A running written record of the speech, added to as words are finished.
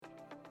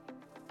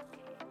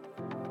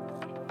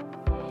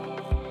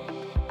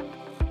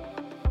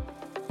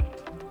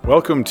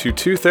Welcome to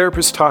Two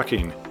Therapists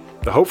Talking.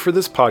 The hope for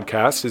this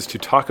podcast is to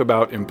talk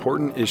about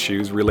important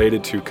issues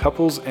related to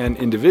couples and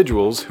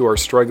individuals who are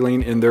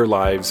struggling in their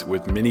lives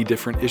with many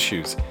different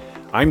issues.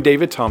 I'm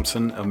David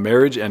Thompson, a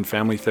marriage and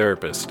family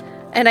therapist.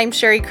 And I'm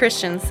Sherry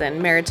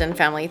Christensen, marriage and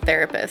family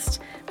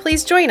therapist.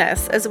 Please join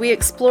us as we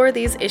explore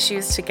these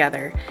issues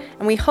together,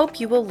 and we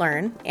hope you will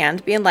learn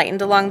and be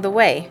enlightened along the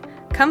way.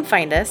 Come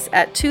find us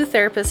at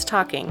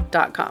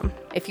twotherapisttalking.com.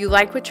 If you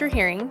like what you're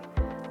hearing,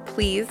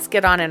 please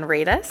get on and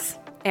rate us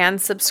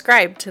and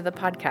subscribe to the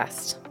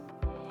podcast.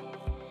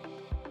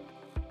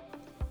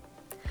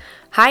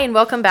 Hi, and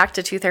welcome back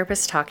to Two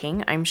Therapists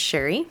Talking. I'm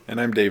Sherry.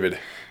 And I'm David.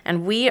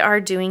 And we are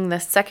doing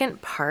the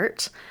second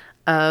part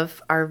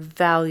of our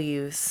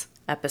values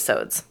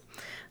episodes.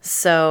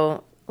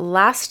 So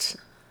last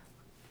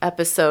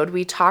episode,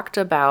 we talked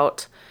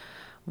about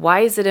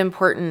why is it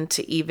important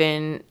to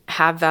even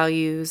have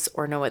values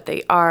or know what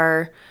they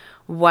are?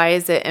 Why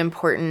is it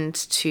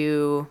important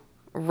to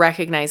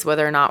recognize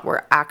whether or not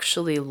we're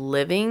actually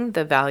living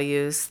the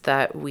values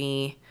that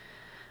we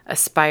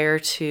aspire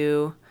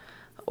to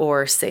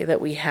or say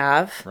that we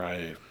have?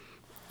 Right.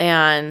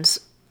 And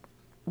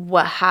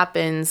what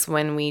happens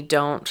when we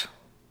don't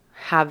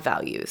have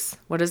values?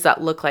 What does that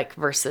look like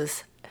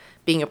versus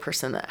being a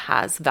person that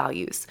has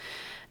values?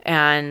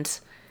 And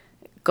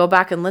go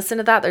back and listen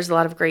to that. There's a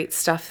lot of great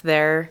stuff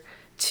there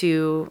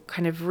to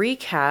kind of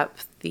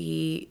recap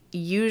the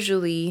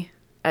usually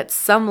at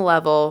some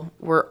level,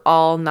 we're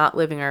all not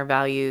living our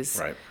values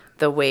Right.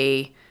 the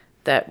way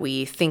that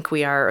we think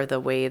we are or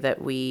the way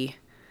that we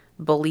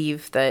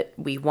believe that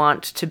we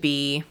want to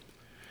be.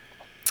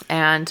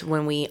 And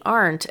when we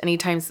aren't,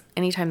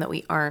 anytime that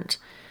we aren't,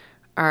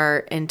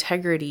 our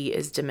integrity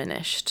is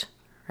diminished,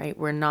 right?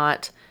 We're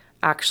not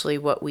actually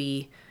what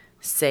we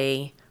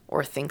say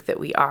or think that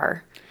we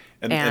are.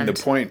 And the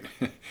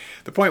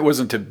point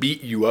wasn't to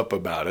beat you up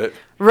about it.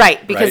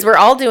 Right, because we're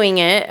all doing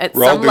it at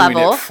some level. We're all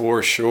doing it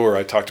for sure.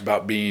 I talked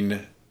about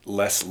being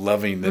less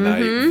loving than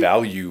I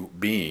value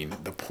being.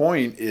 The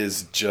point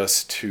is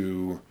just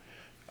to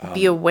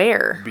be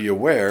aware. Be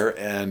aware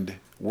and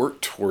work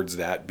towards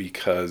that,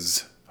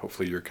 because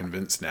hopefully you're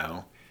convinced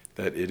now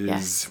that it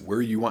is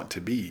where you want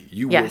to be.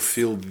 You will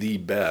feel the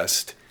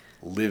best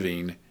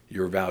living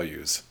your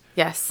values.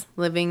 Yes,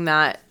 living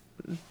that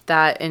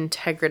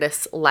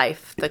integritous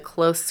life. The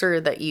closer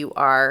that you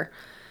are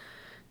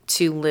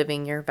to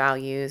living your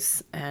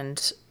values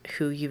and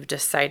who you've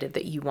decided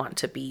that you want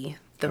to be,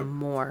 the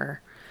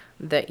more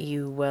that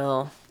you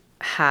will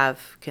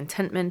have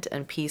contentment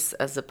and peace,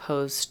 as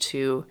opposed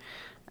to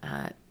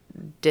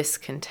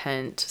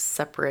discontent,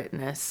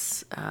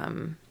 separateness,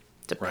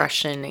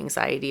 depression,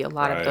 anxiety. A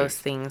lot of those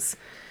things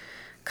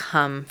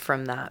come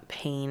from that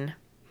pain.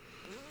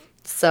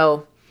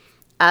 So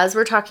as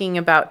we're talking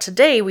about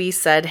today, we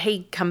said,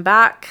 hey, come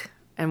back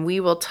and we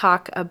will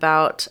talk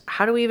about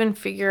how do we even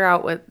figure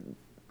out what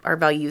our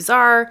values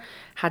are?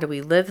 How do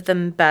we live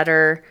them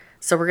better?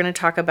 So we're going to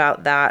talk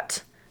about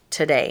that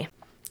today.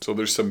 So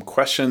there's some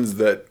questions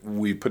that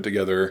we put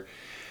together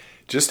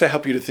just to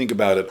help you to think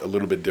about it a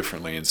little bit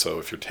differently. And so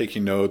if you're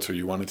taking notes or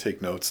you want to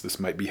take notes, this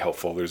might be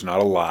helpful. There's not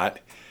a lot.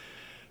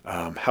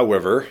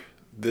 However,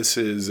 this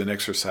is an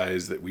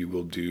exercise that we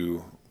will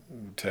do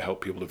to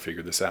help people to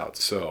figure this out.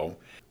 So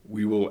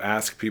we will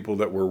ask people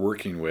that we're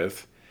working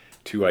with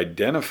to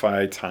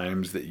identify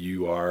times that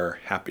you are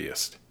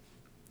happiest.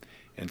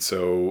 And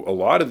so a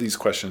lot of these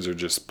questions are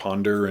just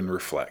ponder and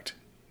reflect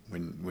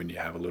when you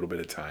have a little bit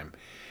of time.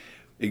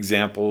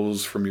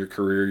 Examples from your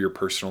career, your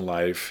personal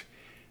life.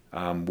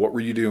 What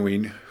were you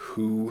doing?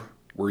 Who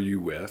were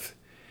you with?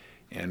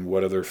 And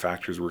what other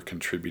factors were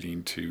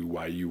contributing to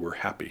why you were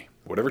happy?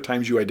 Whatever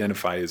times you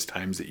identify as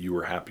times that you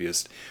were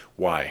happiest,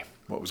 why?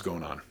 What was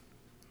going on?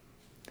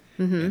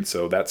 And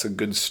so that's a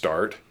good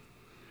start.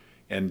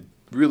 And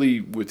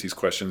really, with these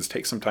questions,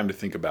 take some time to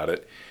think about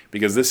it,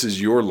 because this is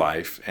your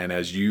life. And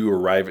as you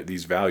arrive at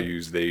these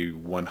values, they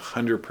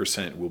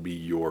 100% will be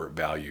your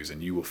values.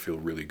 And you will feel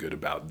really good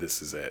about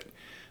this is it.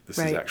 This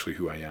is actually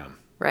who I am.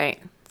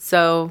 Right.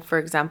 So, for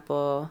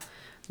example,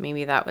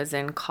 maybe that was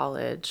in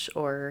college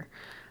or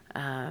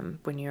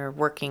when you were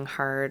working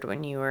hard,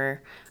 when you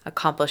were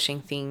accomplishing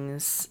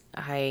things.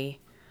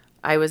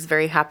 I was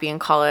very happy in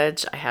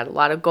college. I had a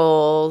lot of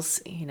goals,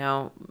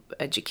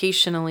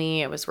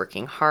 educationally. I was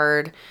working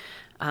hard,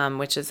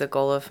 which is a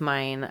goal of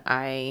mine.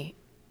 I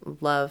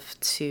love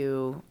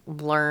to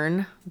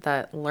learn.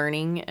 That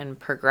learning and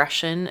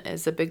progression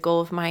is a big goal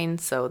of mine.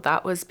 So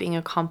that was being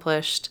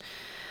accomplished.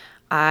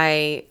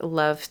 I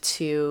love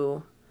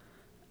to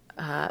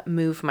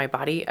move my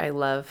body. I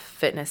love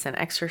fitness and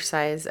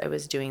exercise. I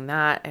was doing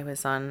that. I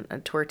was on a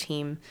tour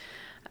team.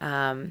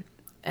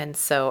 And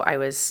so I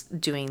was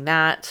doing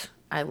that.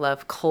 I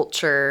love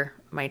culture.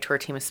 My tour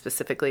team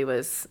specifically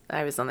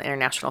I was on the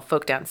international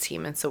folk dance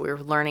team. And so we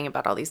were learning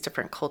about all these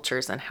different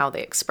cultures and how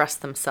they express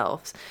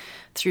themselves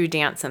through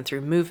dance and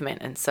through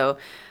movement. And so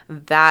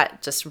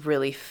that just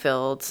really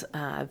filled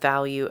a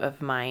value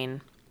of mine.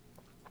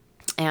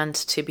 And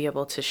to be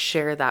able to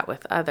share that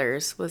with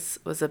others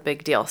was a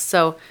big deal.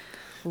 So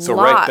So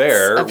right lots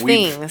there, of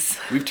things.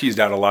 we've teased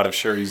out a lot of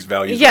Sherry's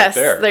values Yes,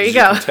 right there. there you as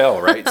go. You can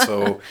tell, right?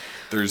 So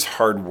there's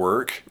hard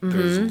work,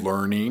 there's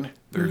learning,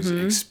 there's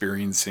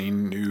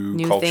experiencing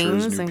new cultures,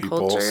 things new and people.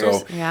 cultures.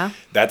 So Yeah.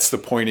 that's the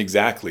point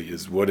exactly,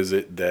 is what is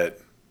it that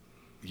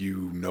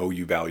you know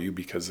you value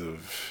because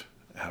of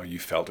how you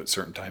felt at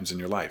certain times in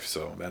your life.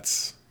 So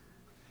that's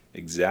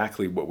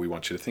exactly what we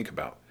want you to think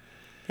about.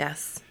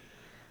 Yes.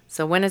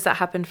 So when has that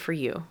happened for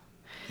you?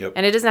 Yep.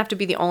 And it doesn't have to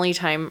be the only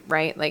time,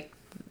 right? Like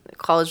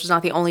college was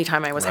not the only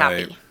time I was Right.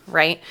 happy,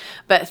 right?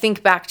 But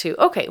think back to,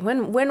 okay,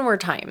 when were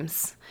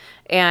times?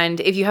 And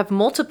if you have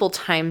multiple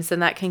times, then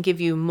that can give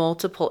you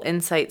multiple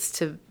insights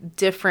to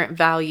different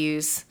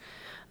values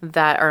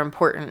that are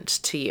important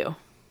to you.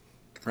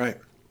 Right.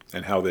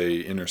 And how they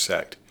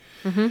intersect.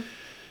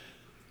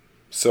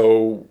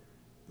 So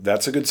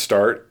that's a good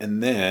start.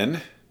 And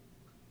then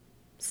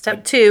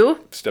Step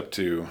 2. step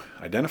 2,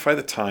 identify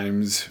the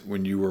times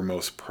when you were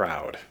most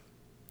proud.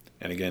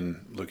 And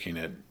again, looking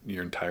at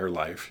your entire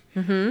life,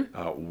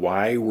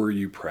 why were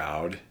you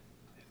proud?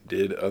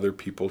 Did other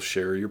people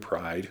share your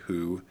pride?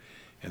 Who?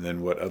 And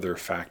then what other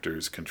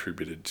factors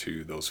contributed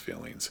to those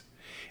feelings?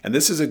 And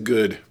this is a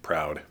good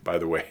proud, by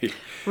the way.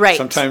 Right.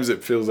 Sometimes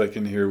it feels like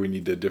in here we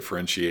need to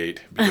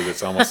differentiate because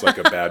it's almost like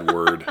a bad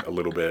word a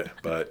little bit.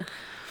 But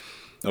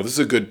no, this is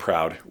a good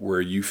proud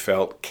where you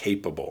felt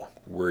capable,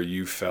 where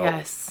you felt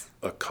Yes.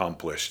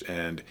 accomplished,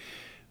 and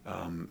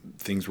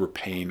things were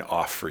paying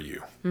off for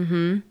you.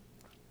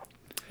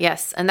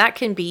 Yes. And that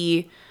can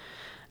be,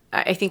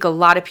 I think a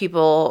lot of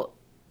people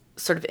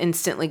sort of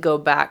instantly go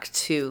back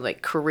to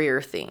like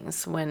career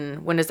things.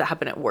 When does that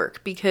happen at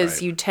work? Because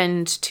Right. you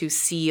tend to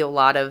see a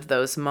lot of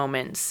those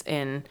moments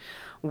in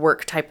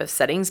work type of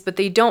settings, but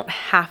they don't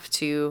have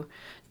to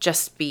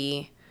just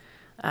be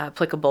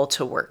applicable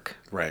to work.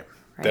 Right.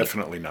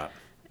 Definitely not.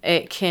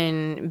 It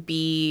can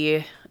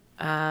be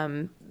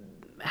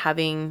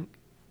having,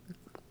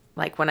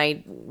 like when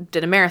I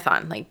did a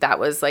marathon, like that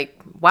was like,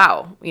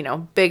 wow,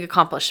 big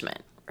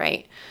accomplishment,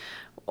 right?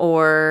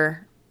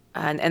 Or,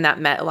 and that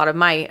met a lot of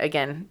my,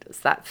 again, it's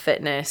that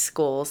fitness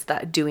goals,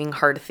 that doing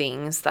hard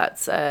things.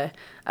 That's a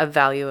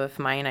value of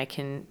mine.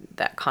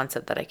 That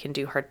concept that I can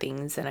do hard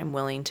things and I'm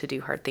willing to do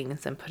hard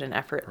things and put an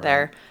effort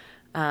there.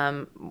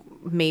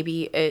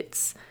 Maybe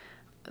it's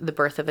the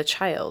birth of a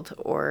child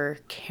or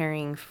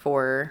caring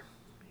for,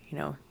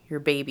 your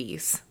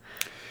babies.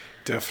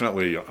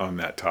 Definitely on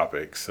that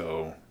topic.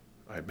 So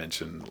I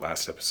mentioned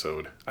last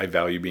episode, I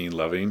value being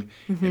loving.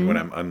 And when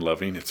I'm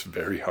unloving, it's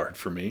very hard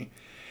for me.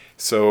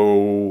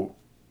 So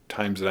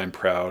times that I'm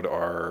proud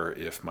are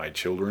if my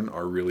children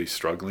are really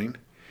struggling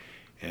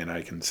and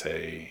I can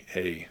say,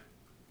 hey,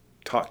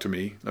 talk to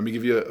me. Let me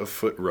give you a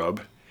foot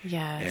rub.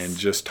 Yes. And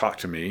just talk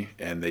to me,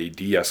 and they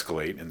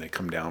de-escalate and they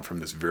come down from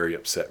this very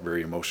upset,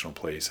 very emotional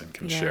place and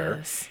can share.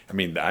 Yes. I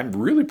mean, I'm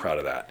really proud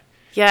of that.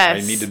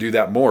 Yes. I need to do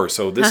that more.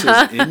 So this is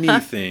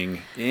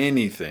anything.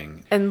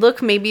 And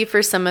look maybe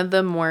for some of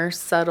the more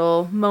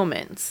subtle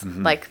moments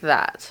like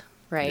that,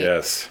 right?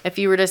 Yes. If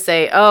you were to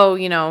say, oh,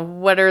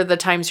 what are the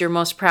times you're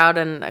most proud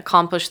and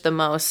accomplished the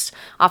most?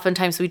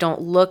 Oftentimes we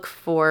don't look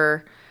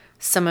for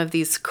some of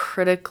these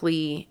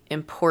critically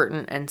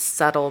important and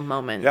subtle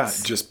moments. Yeah,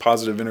 just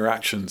positive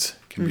interactions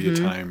can be a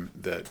time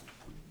that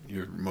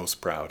you're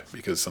most proud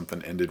because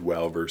something ended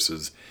well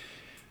versus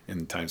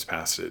in times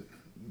past it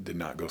did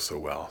not go so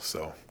well.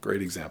 So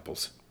great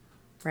examples.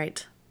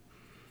 Right.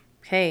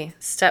 Okay,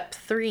 step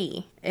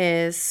 3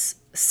 is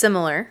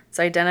similar. It's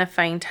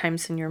identifying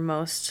times when you're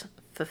most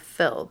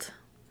fulfilled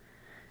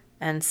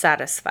and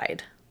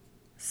satisfied.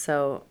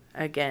 So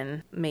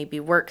again,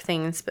 maybe work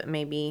things, but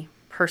maybe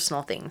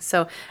personal things.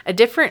 So a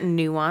different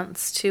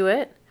nuance to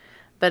it,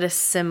 but a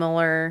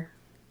similar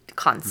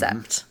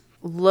concept.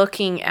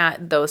 Looking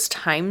at those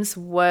times,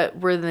 what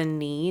were the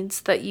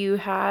needs that you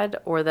had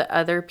or that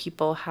other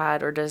people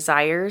had or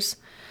desires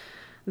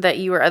that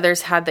you or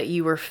others had that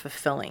you were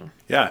fulfilling?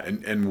 Yeah,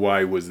 and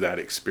why was that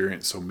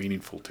experience so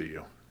meaningful to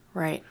you?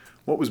 Right.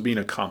 What was being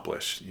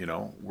accomplished?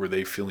 Were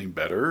they feeling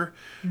better?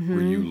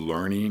 Were you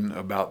learning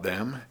about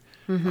them?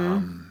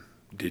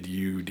 Did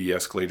you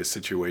de-escalate a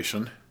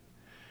situation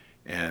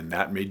and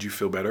that made you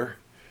feel better?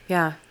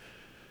 Yeah.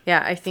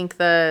 Yeah, I think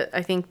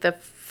the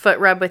foot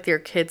rub with your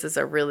kids is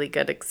a really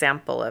good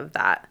example of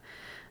that.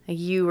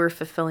 You were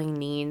fulfilling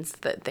needs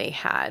that they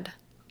had,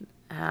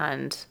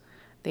 and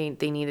they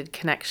needed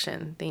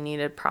connection, they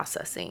needed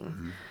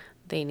processing,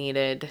 they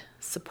needed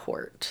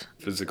support.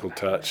 Physical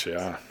touch,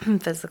 yeah.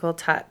 Physical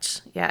touch,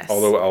 yes.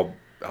 Although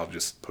I'll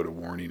just put a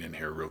warning in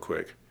here real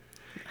quick.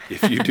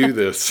 If you do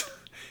this,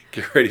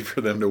 get ready for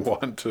them to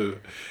want to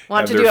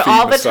have to their do it feet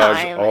all the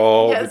massaged time.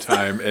 all Yes. the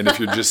time. And if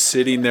you're just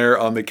sitting there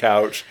on the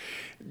couch,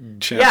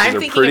 chances I'm are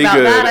thinking pretty about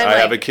good. that. I'm I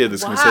have like, a kid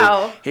that's going to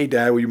wow. say, hey,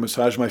 Dad, will you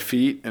massage my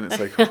feet? And it's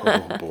like,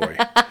 oh, boy.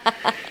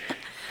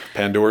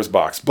 Pandora's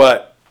box.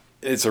 But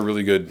it's a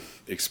really good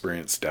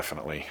experience,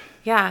 definitely.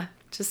 Yeah,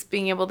 just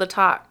being able to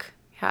talk.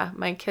 Yeah,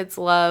 my kids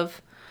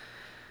love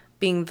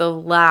being the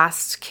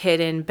last kid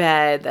in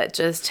bed that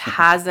just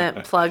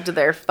hasn't plugged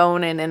their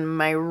phone in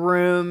my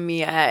room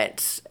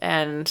yet.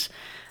 And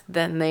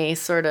then they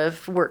sort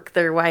of work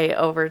their way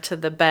over to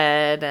the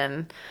bed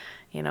and,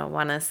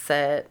 want to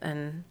sit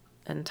and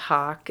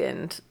talk.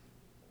 And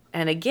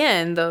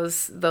again,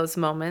 those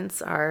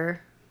moments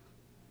are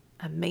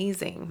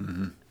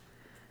amazing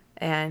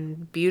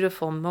and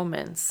beautiful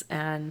moments.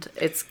 And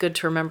it's good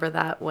to remember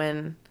that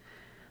when,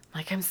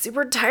 like, I'm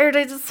super tired,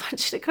 I just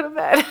want you to go to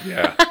bed.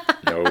 Yeah.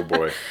 Oh,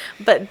 boy.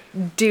 But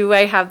do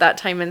I have that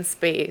time and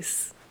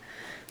space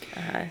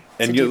to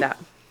do that?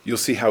 You'll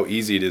see how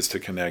easy it is to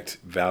connect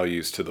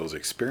values to those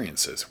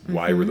experiences.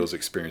 Why were those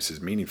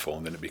experiences meaningful?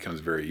 And then it becomes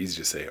very easy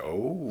to say,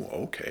 oh,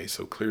 okay,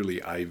 so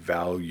clearly I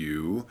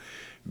value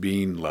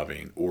being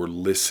loving or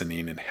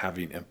listening and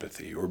having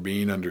empathy or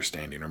being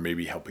understanding or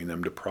maybe helping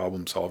them to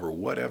problem solve or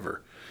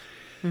whatever.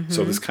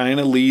 So this kind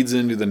of leads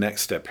into the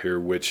next step here,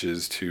 which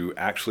is to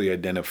actually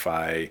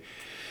identify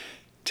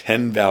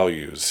 10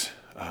 values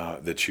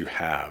that you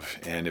have.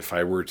 And if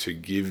I were to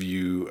give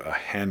you a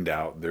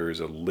handout, there is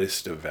a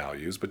list of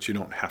values, but you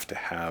don't have to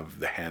have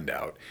the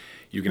handout.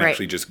 You can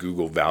actually just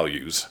Google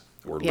values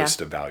or list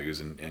of values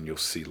and you'll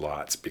see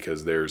lots,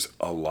 because there's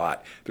a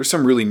lot. There's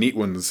some really neat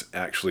ones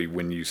actually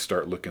when you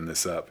start looking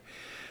this up,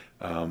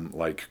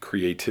 like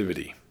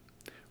creativity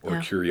or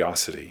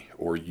curiosity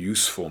or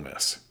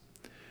usefulness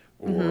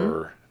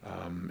or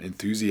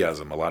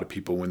enthusiasm. A lot of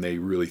people, when they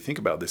really think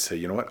about this, say,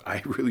 you know what,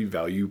 I really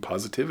value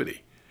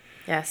positivity.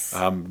 Yes.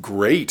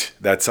 Great.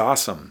 That's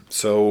awesome.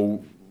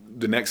 So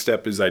the next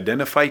step is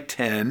identify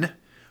 10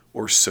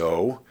 or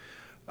so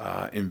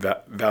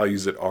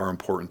values that are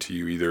important to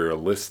you, either a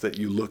list that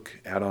you look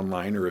at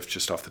online or if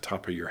just off the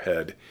top of your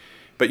head.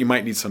 But you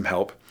might need some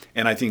help.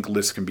 And I think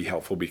lists can be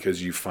helpful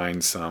because you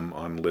find some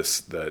on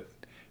lists that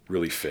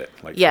really fit.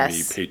 Like for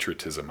me,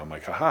 patriotism. I'm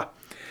like, haha.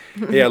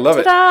 Hey, I love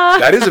it.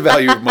 That is a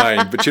value of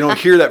mine, but you don't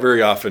hear that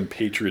very often.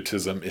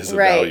 Patriotism is a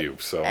value.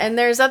 So, and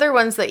there's other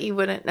ones that you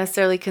wouldn't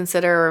necessarily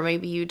consider, or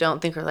maybe you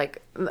don't think are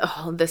like,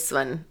 oh, this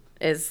one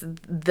is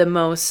the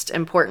most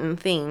important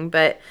thing.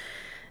 But,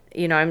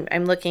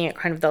 I'm looking at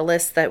kind of the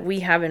list that we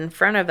have in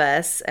front of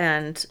us,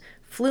 and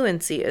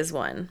fluency is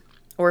one,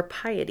 or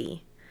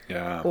piety,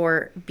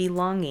 or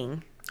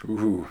belonging,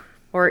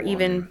 or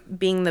even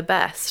being the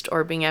best,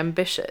 or being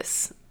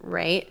ambitious,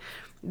 right?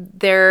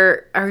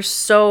 There are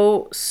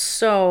so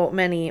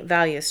many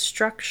values.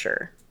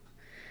 Structure,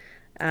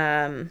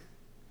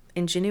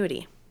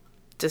 ingenuity,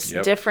 just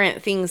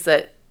different things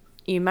that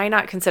you might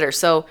not consider.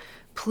 So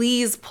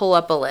please pull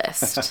up a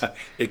list.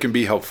 It can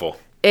be helpful.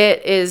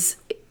 It is,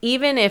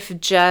 even if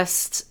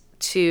just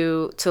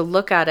to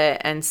look at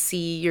it and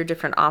see your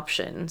different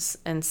options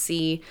and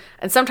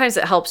sometimes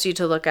it helps you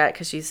to look at,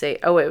 because you say,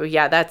 oh wait,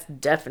 yeah, that's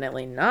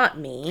definitely not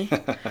me.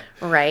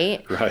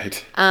 Right.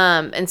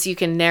 And so you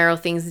can narrow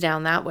things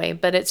down that way,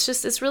 but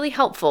it's really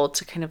helpful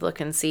to kind of look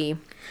and see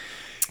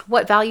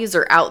what values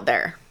are out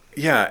there.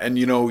 Yeah. And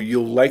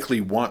you'll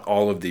likely want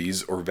all of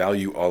these or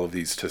value all of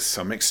these to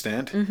some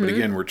extent, but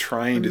again, we're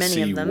trying to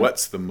see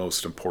what's the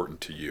most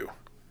important to you.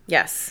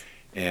 Yes.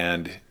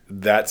 And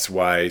that's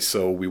why,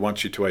 so we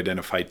want you to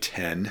identify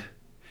 10,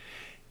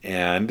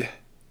 and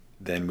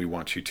then we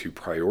want you to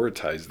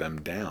prioritize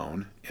them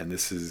down. And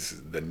this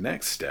is the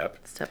next step.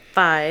 Step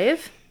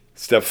 5.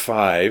 Step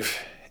 5.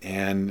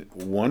 And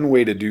one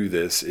way to do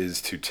this is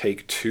to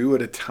take 2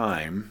 at a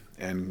time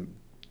and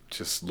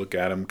just look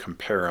at them,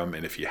 compare them.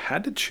 And if you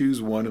had to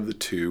choose one of the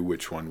 2,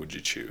 which one would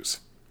you choose?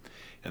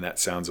 And that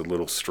sounds a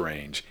little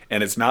strange.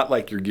 And it's not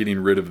like you're getting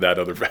rid of that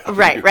other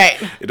value.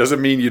 Right. It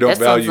doesn't mean you don't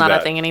value that. That's not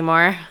a thing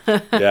anymore.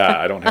 Yeah,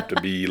 I don't have to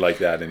be like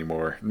that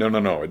anymore.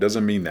 No. It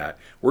doesn't mean that.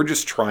 We're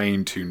just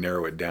trying to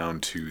narrow it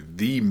down to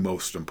the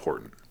most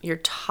important. Your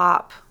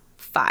top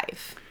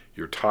 5.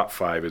 Your top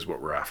 5 is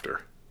what we're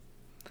after.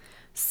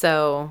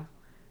 So,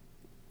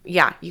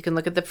 yeah, you can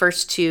look at the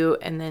first 2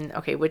 and then,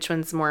 okay, which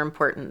one's more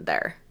important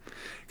there?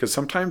 Because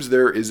sometimes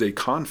there is a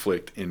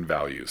conflict in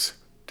values,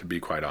 to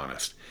be quite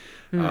honest.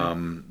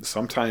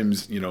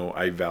 Sometimes,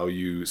 I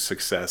value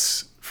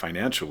success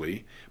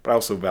financially, but I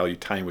also value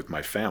time with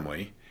my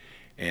family.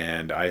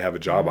 And I have a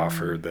job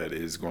offer that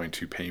is going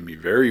to pay me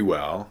very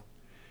well.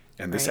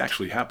 And this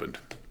actually happened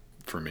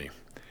for me.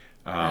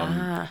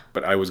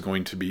 But I was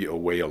going to be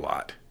away a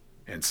lot.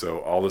 And so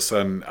all of a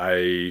sudden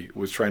I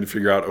was trying to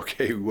figure out,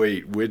 okay,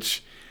 wait,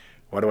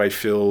 why do I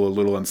feel a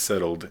little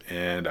unsettled?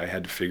 And I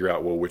had to figure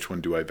out, well, which one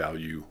do I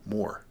value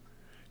more?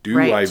 Do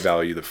I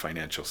value the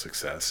financial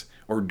success,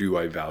 or do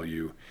I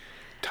value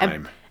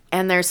time?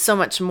 And there's so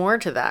much more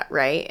to that,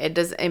 right?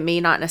 It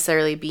may not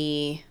necessarily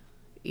be,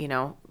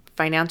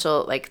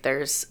 financial, like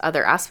there's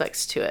other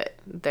aspects to it.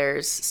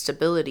 There's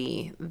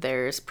stability,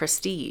 there's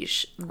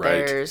prestige,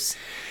 there's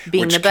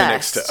being the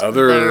best. Which connects to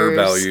other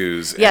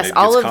values. Yes,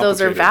 all of those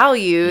are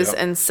values. Yep.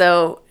 And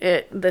so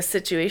the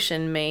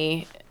situation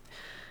may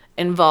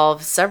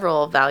involve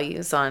several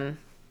values on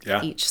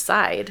each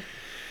side.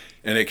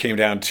 And it came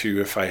down to,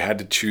 if I had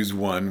to choose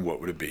one, what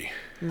would it be?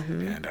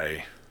 And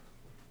I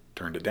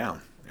turned it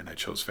down, and I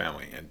chose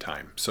family and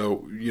time.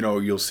 So,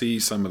 you'll see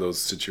some of those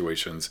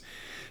situations.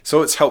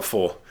 So it's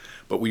helpful,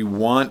 but we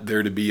want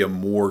there to be a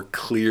more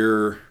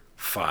clear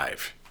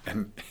 5.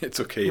 And it's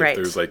okay if Right.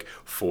 there's like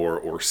 4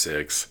 or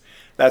 6.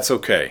 That's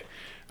okay.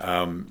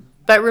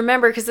 But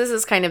remember, because this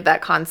is kind of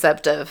that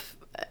concept of,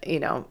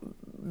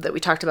 that we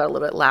talked about a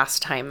little bit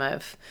last time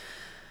of,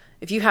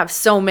 if you have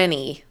so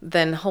many,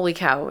 then holy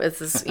cow, it's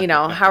this,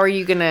 how are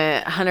you going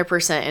to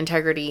 100%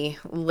 integrity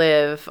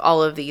live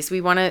all of these?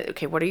 We want to,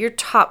 okay, what are your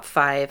top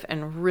 5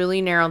 and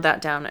really narrow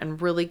that down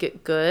and really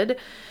get good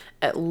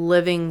at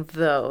living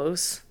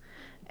those,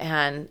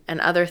 and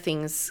other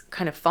things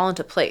kind of fall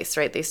into place,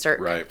 right? They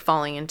start Right.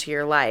 falling into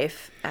your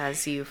life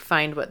as you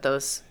find what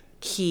those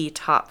key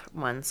top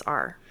ones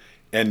are.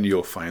 And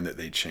you'll find that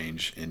they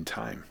change in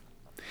time.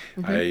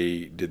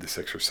 I did this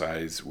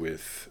exercise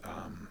with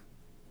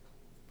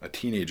a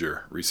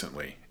teenager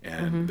recently,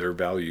 and their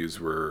values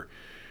were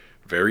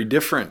very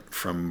different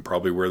from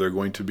probably where they're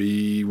going to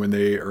be when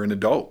they are an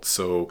adult.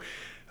 So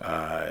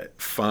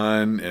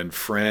fun and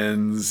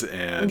friends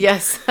and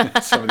Yes.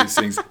 some of these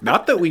things.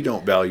 Not that we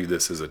don't value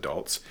this as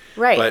adults,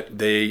 Right. but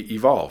they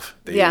evolve.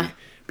 They Yeah.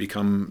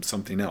 become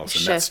something else,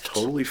 and Shift. that's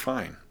totally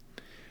fine.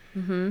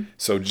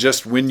 So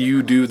just when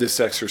you do this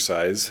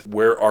exercise,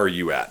 where are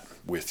you at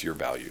with your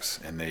values?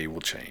 And they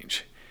will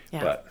change.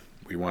 Yeah. But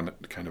we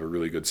want kind of a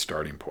really good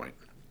starting point.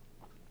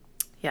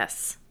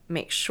 Yes.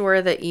 Make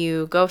sure that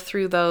you go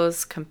through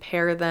those,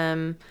 compare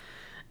them,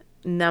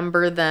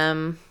 number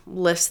them,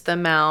 list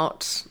them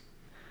out.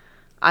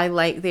 I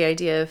like the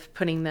idea of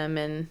putting them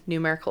in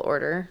numerical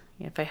order.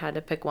 If I had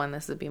to pick one,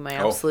 this would be my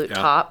absolute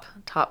yeah.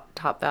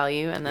 top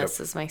value. And this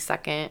Yep. is my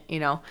second,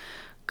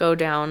 go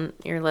down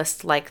your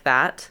list like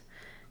that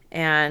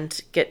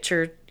and get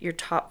your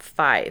top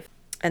 5.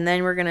 And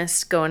then we're going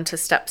to go into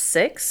step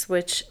 6,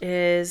 which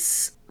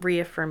is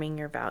reaffirming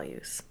your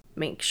values.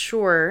 Make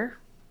sure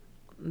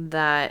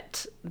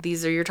that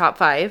these are your top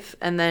 5,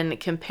 and then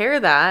compare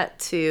that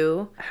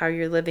to how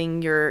you're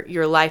living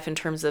your life in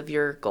terms of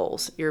your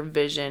goals, your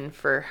vision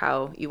for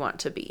how you want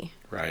to be.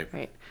 Right.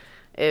 Right.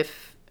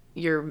 If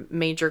your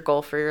major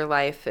goal for your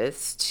life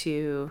is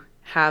to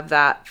have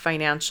that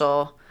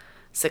financial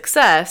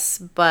success,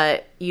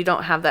 but you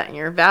don't have that in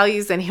your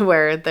values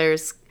anywhere,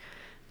 there's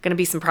going to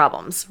be some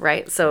problems,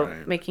 right? So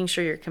Right. making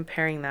sure you're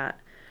comparing that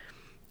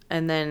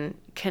and then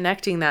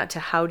connecting that to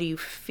how do you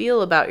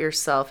feel about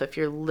yourself if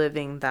you're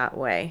living that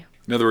way.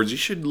 In other words, you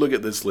should look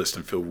at this list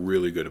and feel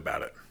really good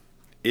about it.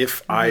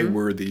 If I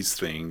were these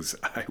things,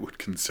 I would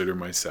consider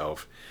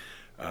myself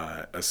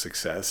a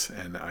success,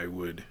 and I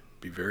would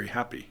be very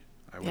happy.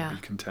 I would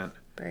be content.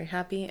 Very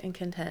happy and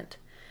content.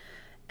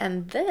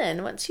 And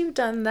then once you've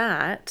done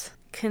that,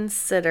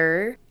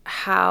 consider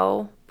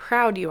how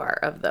proud you are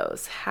of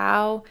those.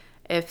 How,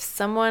 if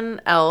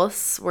someone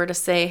else were to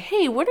say,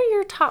 hey, what are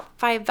your top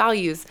 5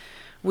 values?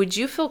 Would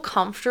you feel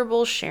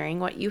comfortable sharing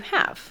what you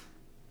have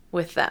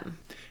with them?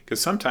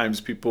 Because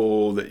sometimes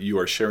people that you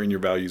are sharing your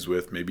values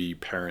with, maybe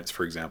parents,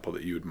 for example,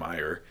 that you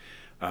admire,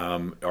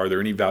 are there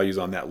any values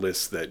on that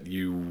list that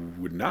you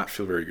would not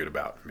feel very good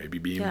about? Maybe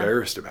be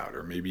embarrassed about,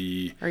 or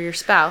maybe... Or your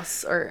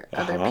spouse or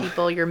other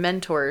people, your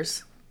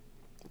mentors.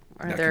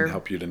 That can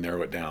help you to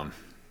narrow it down.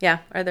 Yeah.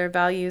 Are there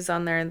values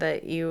on there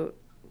that you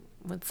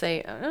would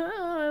say,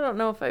 I don't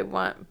know if I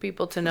want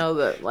people to know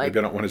that, like, Maybe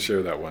I don't want to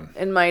share that one.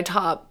 in my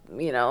top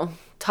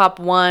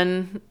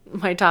one,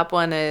 my top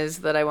one is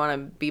that I want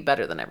to be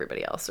better than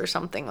everybody else or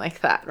something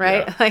like that,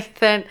 right? Yeah. Like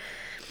then,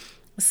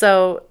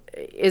 so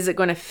is it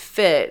going to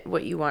fit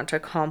what you want to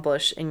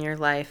accomplish in your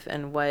life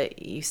and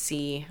what you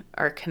see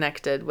are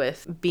connected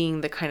with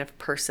being the kind of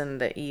person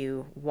that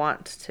you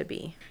want to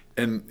be?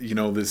 And,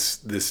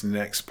 this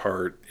next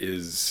part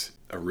is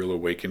a real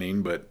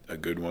awakening, but a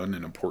good one,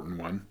 an important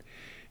one.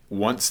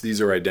 Once these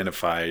are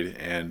identified,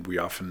 and we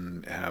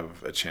often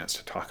have a chance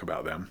to talk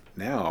about them,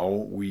 now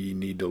we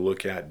need to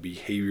look at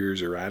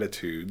behaviors or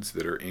attitudes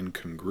that are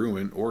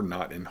incongruent or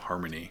not in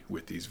harmony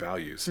with these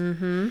values.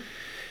 Mm-hmm.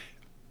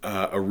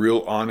 A real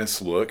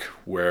honest look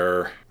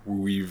where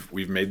we've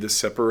made this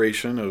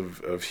separation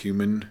of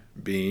human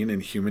being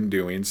and human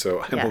doing.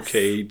 So I'm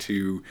okay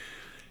to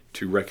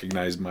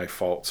recognize my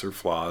faults or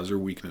flaws or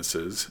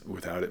weaknesses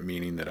without it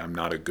meaning that I'm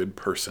not a good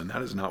person.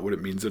 That is not what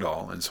it means at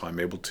all. And so I'm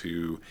able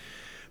to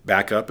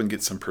back up and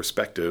get some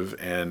perspective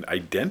and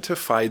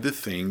identify the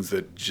things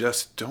that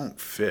just don't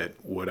fit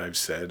what I've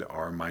said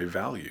are my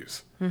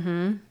values.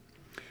 Mm-hmm.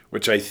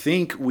 Which I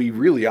think we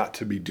really ought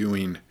to be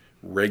doing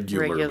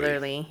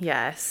regularly.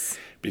 Yes.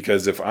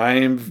 Because if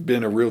I've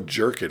been a real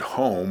jerk at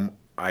home,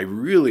 I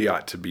really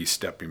ought to be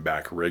stepping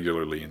back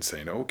regularly and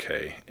saying,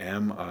 okay,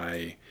 am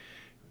I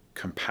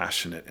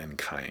compassionate and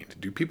kind?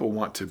 Do people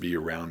want to be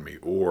around me?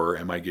 Or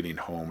am I getting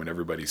home and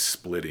everybody's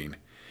splitting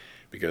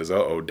because,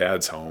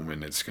 dad's home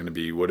and it's going to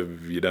be, what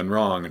have you done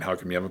wrong? And how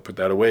come you haven't put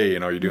that away?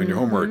 And are you doing your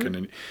homework?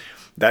 And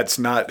that's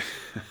not,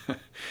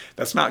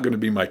 that's not going to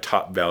be my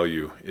top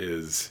value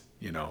is,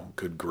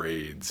 good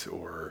grades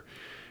or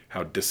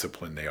how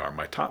disciplined they are.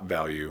 My top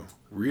value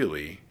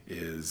really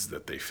is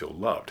that they feel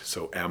loved.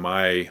 So am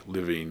I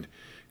living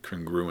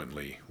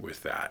congruently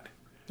with that?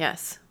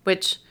 Yes.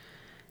 Which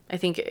I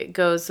think it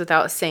goes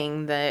without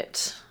saying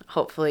that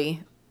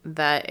hopefully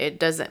that it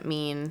doesn't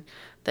mean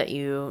that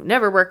you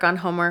never work on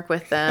homework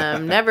with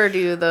them, never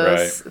do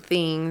those Right.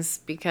 things,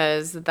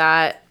 because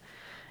that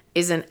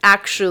isn't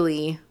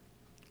actually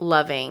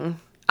loving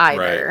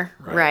either,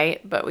 Right.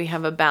 right? But we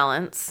have a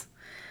balance,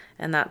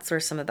 and that's where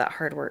some of that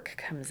hard work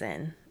comes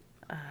in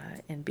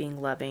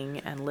being loving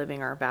and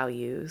living our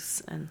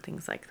values and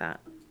things like that.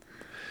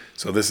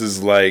 So this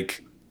is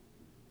like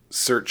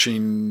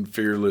searching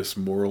fearless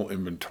moral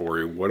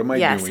inventory. What am I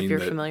Yes, doing if you're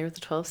that familiar with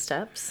the 12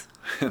 steps.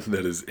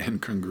 that is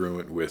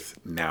incongruent with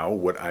now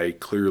what I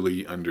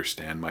clearly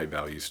understand my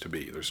values to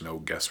be? There's no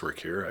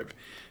guesswork here. I've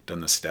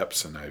done the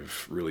steps and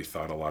I've really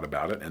thought a lot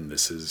about it, and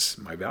this is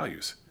my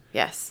values.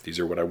 Yes. These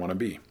are what I want to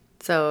be.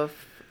 So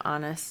if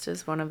honest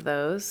is one of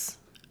those,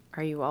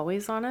 are you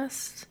always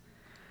honest?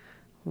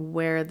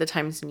 Where are the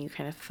times when you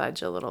kind of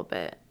fudge a little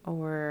bit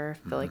or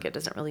feel like it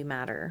doesn't really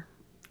matter?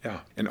 Yeah.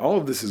 And all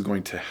of this is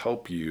going to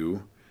help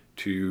you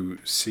to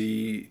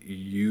see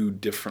you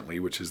differently,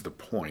 which is the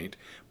point,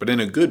 but in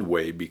a good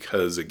way,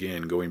 because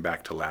again, going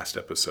back to last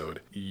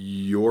episode,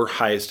 your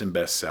highest and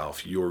best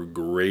self, your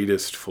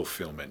greatest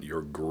fulfillment,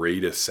 your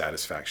greatest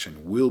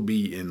satisfaction will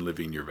be in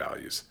living your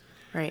values.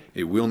 Right.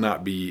 It will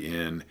not be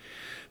in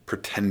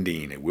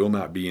pretending. It will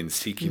not be in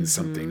seeking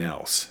something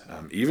else.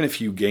 Even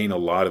if you gain a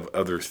lot of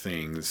other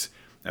things,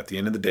 at the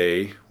end of the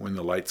day, when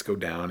the lights go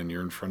down and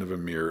you're in front of a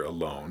mirror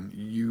alone,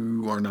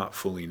 you are not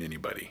fooling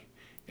anybody.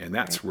 And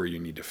that's where you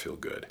need to feel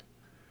good.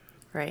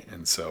 Right.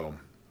 And so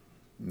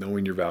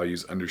knowing your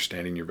values,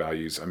 understanding your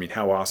values, I mean,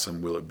 how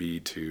awesome will it be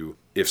to,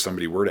 if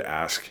somebody were to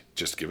ask,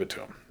 just give it to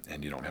them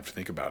and you don't have to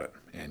think about it.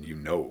 And you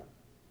know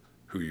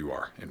who you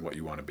are and what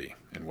you want to be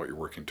and what you're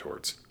working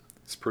towards.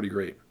 It's pretty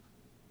great.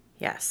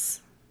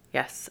 Yes.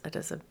 Yes, it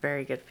is a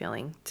very good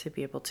feeling to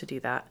be able to do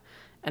that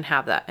and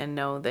have that and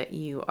know that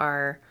you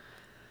are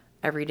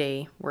every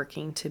day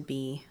working to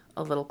be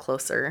a little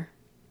closer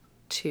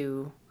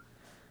to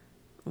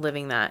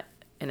living that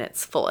in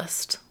its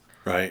fullest.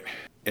 Right.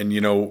 And you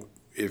know,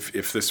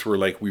 if this were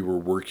like we were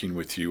working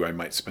with you, I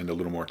might spend a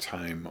little more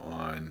time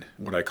on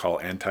what I call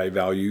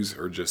anti-values,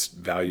 or just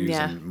values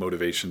and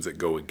motivations that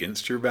go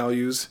against your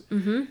values.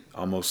 Mm-hmm.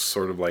 Almost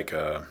sort of like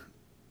a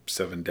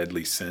 7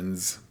 deadly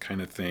sins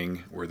kind of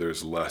thing, where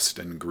there's lust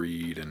and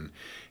greed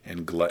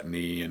and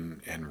gluttony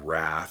and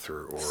wrath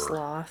or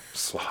Sloth.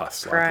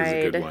 Sloth Pride. is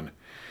a good one.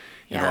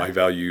 You know, I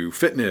value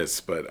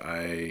fitness, but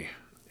I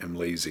am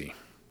lazy,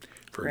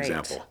 for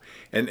example.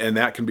 And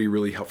that can be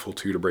really helpful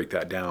too, to break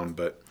that down.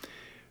 But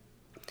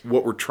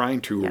what we're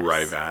trying to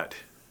arrive at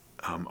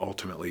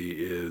ultimately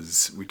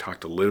is, we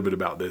talked a little bit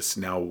about this.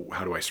 Now,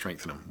 how do I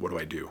strengthen them? What do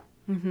I do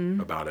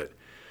about it?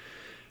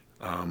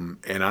 And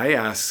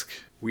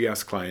we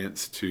ask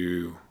clients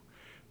to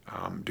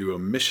do a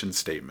mission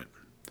statement,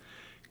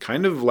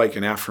 kind of like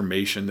an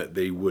affirmation that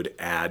they would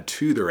add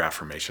to their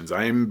affirmations.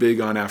 I am big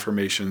on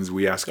affirmations.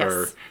 We ask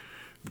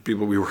the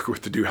people we work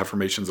with to do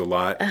affirmations a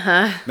lot.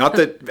 Not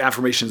that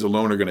affirmations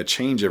alone are going to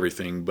change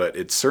everything, but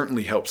it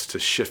certainly helps to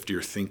shift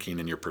your thinking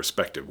and your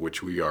perspective,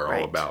 which we are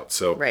all about.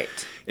 So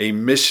a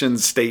mission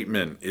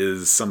statement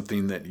is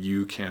something that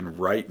you can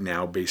write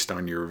now based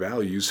on your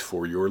values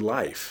for your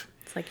life.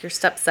 It's like your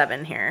step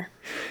 7 here.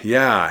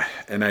 Yeah,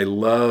 and I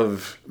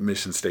love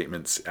mission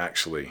statements,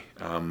 actually.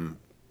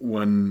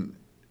 One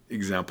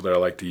example that I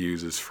like to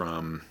use is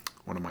from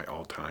one of my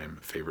all-time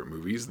favorite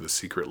movies, The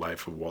Secret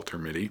Life of Walter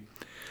Mitty.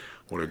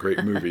 What a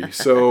great movie.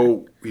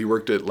 So he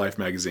worked at Life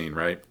magazine,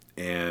 right?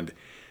 And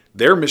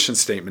their mission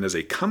statement as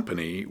a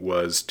company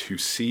was to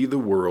see the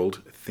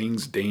world,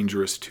 things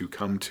dangerous to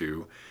come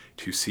to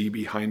see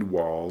behind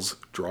walls,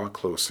 draw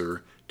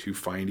closer, to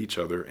find each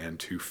other, and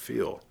to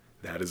feel.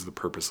 That is the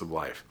purpose of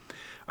life.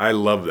 I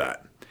love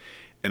that.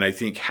 And I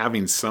think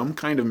having some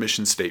kind of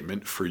mission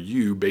statement for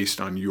you based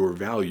on your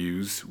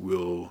values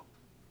will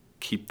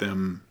keep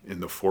them in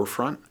the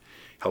forefront,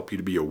 help you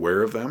to be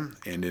aware of them,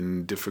 and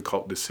in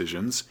difficult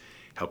decisions,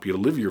 help you to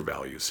live your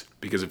values.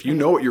 Because if you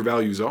know what your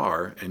values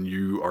are and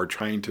you are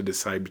trying to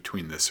decide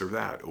between this or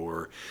that,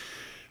 or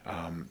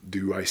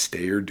do I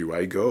stay or do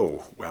I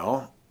go?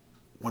 Well,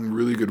 one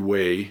really good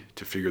way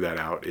to figure that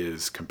out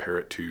is compare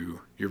it to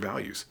your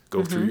values.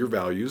 Go through your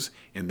values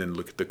and then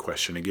look at the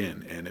question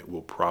again. And it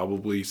will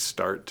probably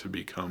start to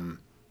become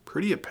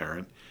pretty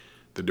apparent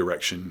the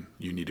direction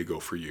you need to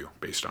go for you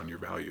based on your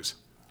values.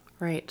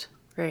 Right.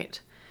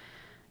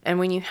 And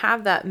when you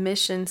have that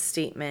mission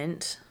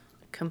statement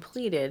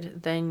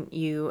completed, then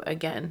you,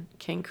 again,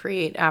 can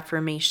create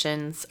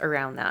affirmations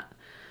around that.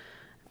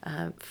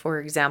 For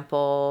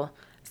example,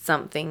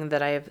 something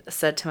that I've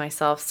said to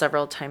myself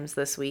several times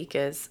this week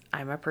is,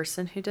 I'm a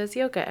person who does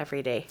yoga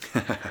every day.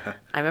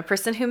 I'm a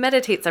person who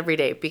meditates every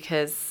day,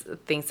 because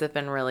things have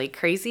been really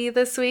crazy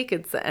this week.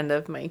 It's the end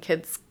of my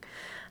kids'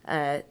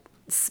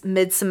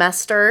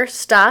 mid-semester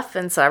stuff,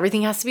 and so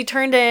everything has to be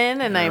turned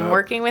in, and I'm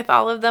working with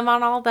all of them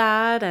on all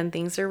that, and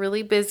things are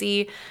really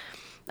busy.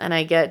 And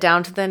I get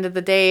down to the end of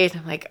the day, and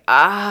I'm like,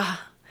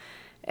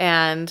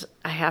 and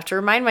I have to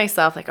remind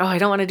myself, like, oh, I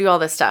don't want to do all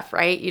this stuff,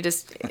 right?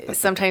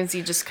 Sometimes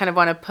you just kind of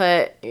want to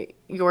put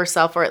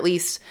yourself, or at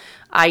least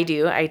I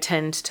do. I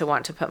tend to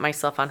want to put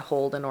myself on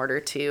hold in order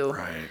to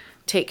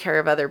take care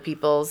of other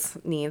people's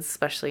needs,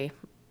 especially,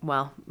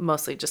 well,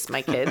 mostly just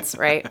my kids,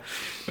 right?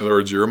 In other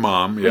words, you're a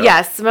mom. Yeah.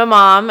 Yes, I'm a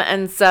mom.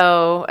 And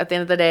so at the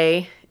end of the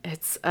day,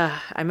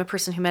 I'm a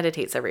person who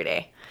meditates every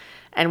day.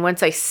 And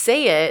once I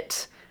say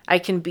it, I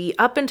can be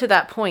up into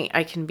that point.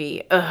 I can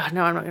be, no, I'm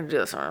not going to do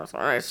this.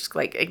 I just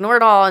like ignore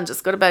it all and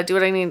just go to bed, do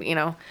what I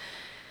need,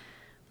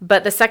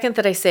 But the second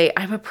that I say,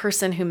 I'm a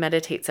person who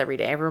meditates every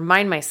day, I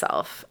remind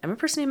myself, I'm a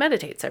person who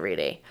meditates every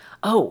day.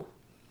 Oh,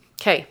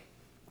 okay.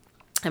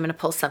 I'm going to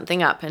pull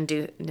something up and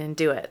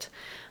do it.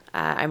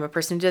 I'm a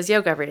person who does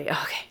yoga every day.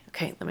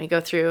 Okay. Let me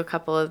go through a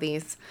couple of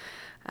these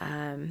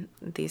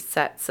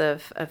sets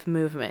of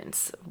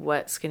movements.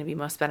 What's going to be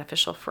most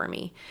beneficial for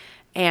me?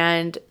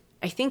 And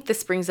I think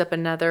this brings up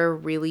another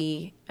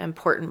really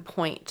important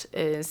point,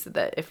 is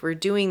that if we're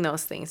doing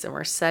those things and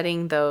we're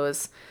setting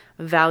those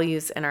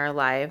values in our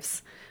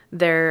lives,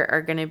 there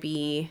are going to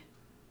be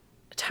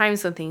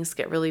times when things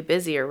get really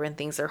busy or when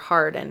things are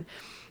hard, and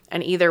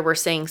either we're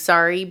saying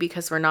sorry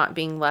because we're not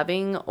being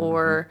loving,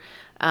 or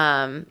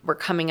we're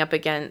coming up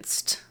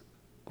against,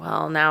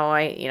 well, now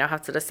I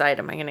have to decide,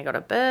 am I going to go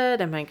to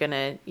bed? Am I going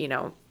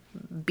to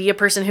be a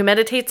person who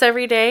meditates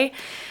every day?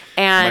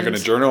 And am I going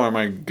to journal, or am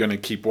I going to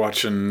keep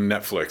watching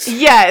Netflix?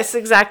 Yes,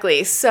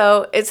 exactly.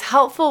 So it's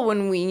helpful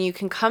when you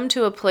can come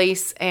to a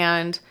place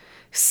and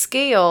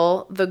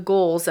scale the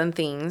goals and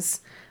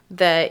things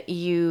that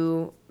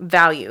you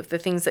value, the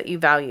things that you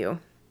value.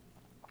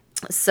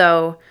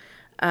 So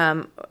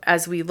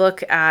as we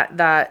look at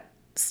that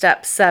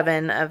step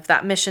 7 of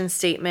that mission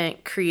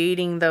statement,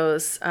 creating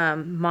those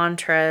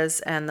mantras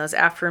and those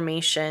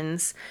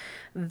affirmations,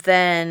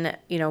 then,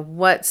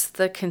 what's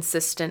the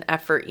consistent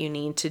effort you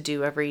need to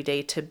do every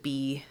day to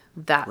be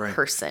that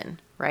person,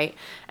 right?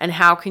 And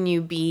how can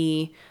you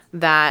be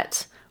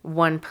that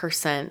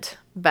 1%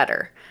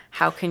 better?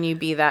 How can you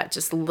be that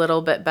just a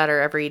little bit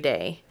better every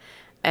day?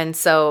 And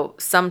so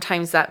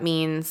sometimes that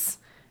means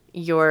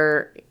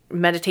your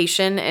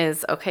meditation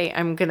is, okay,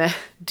 I'm going to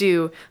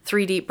do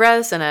 3 deep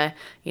breaths and a,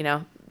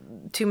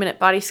 2-minute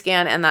body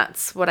scan, and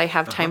that's what I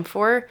have time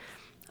for.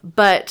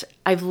 But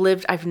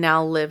I've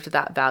now lived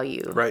that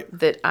value,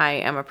 that I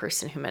am a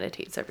person who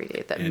meditates every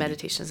day, that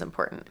meditation is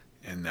important.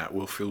 And that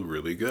will feel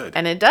really good.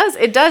 And it does.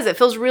 It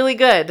feels really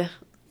good.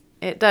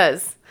 It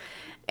does.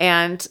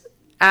 And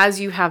as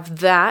you have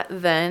that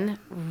then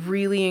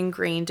really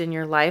ingrained in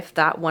your life,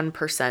 that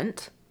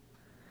 1%,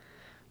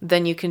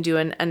 then you can do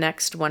a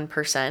next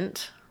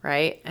 1%,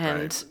 right?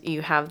 And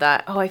you have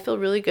that, I feel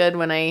really good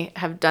when I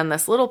have done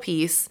this little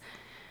piece.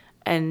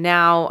 And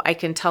now I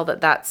can tell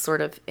that that's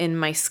sort of in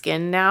my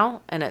skin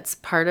now, and it's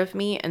part of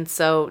me. And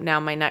so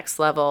now my next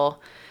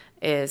level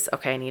is,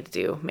 okay, I need to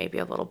do maybe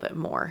a little bit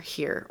more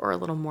here or a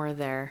little more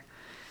there.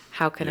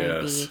 How can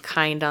I be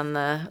kind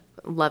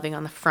loving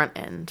on the front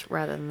end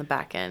rather than the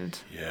back end?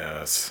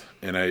 Yes.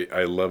 And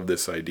I love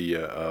this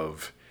idea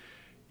of,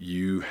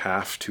 you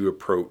have to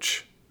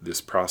approach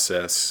this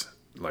process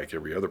like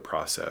every other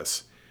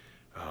process.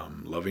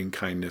 Loving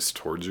kindness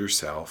towards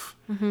yourself,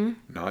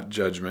 not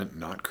judgment,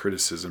 not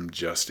criticism,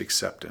 just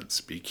acceptance.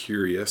 Be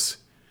curious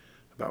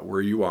about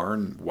where you are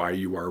and why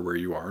you are where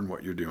you are and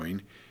what you're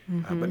doing,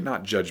 but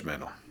not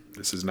judgmental.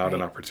 This is not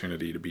an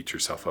opportunity to beat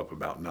yourself up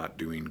about not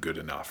doing good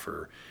enough,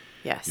 or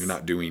you're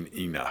not doing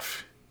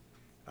enough.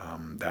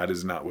 That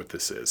is not what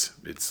this is.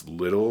 It's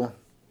little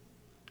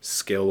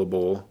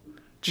scalable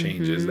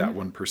changes. That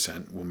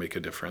 1% will make a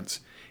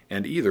difference.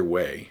 And either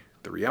way,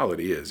 the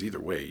reality is,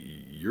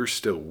 you're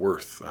still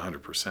worth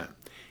 100%.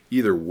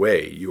 Either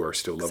way, you are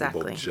still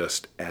lovable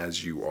just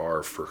as you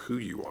are for who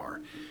you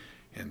are.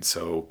 And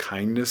so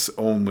kindness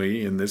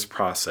only in this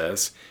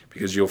process,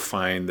 because you'll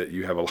find that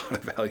you have a lot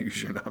of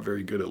values you're not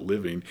very good at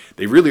living.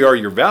 They really are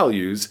your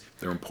values.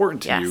 They're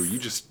important to you. You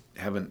just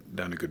haven't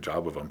done a good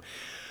job of them.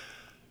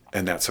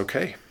 And that's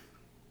okay.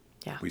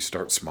 Yeah. We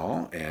start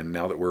small, and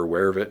now that we're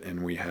aware of it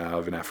and we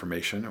have an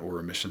affirmation or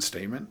a mission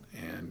statement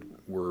and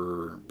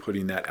we're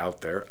putting that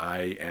out there,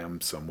 I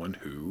am someone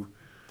who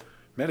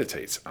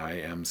meditates. I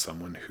am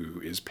someone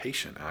who is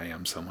patient. I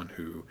am someone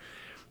who,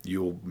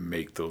 you'll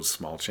make those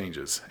small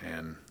changes,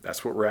 and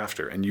that's what we're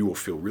after, and you will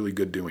feel really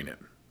good doing it.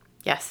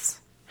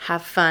 Yes.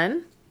 Have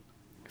fun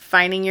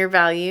finding your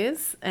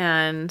values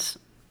and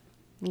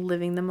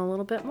living them a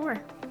little bit more.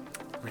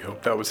 We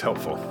hope that was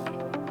helpful.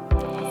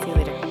 See you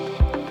later.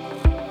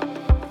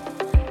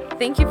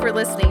 Thank you for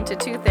listening to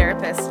Two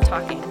Therapists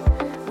Talking.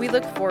 We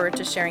look forward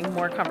to sharing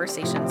more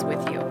conversations with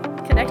you.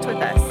 Connect with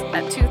us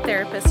at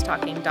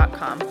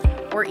twotherapisttalking.com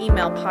or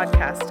email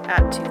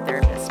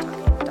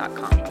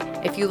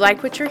podcast@twotherapisttalking.com. If you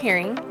like what you're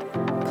hearing,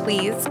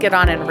 please get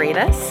on and rate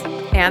us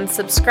and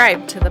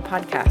subscribe to the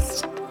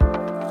podcast.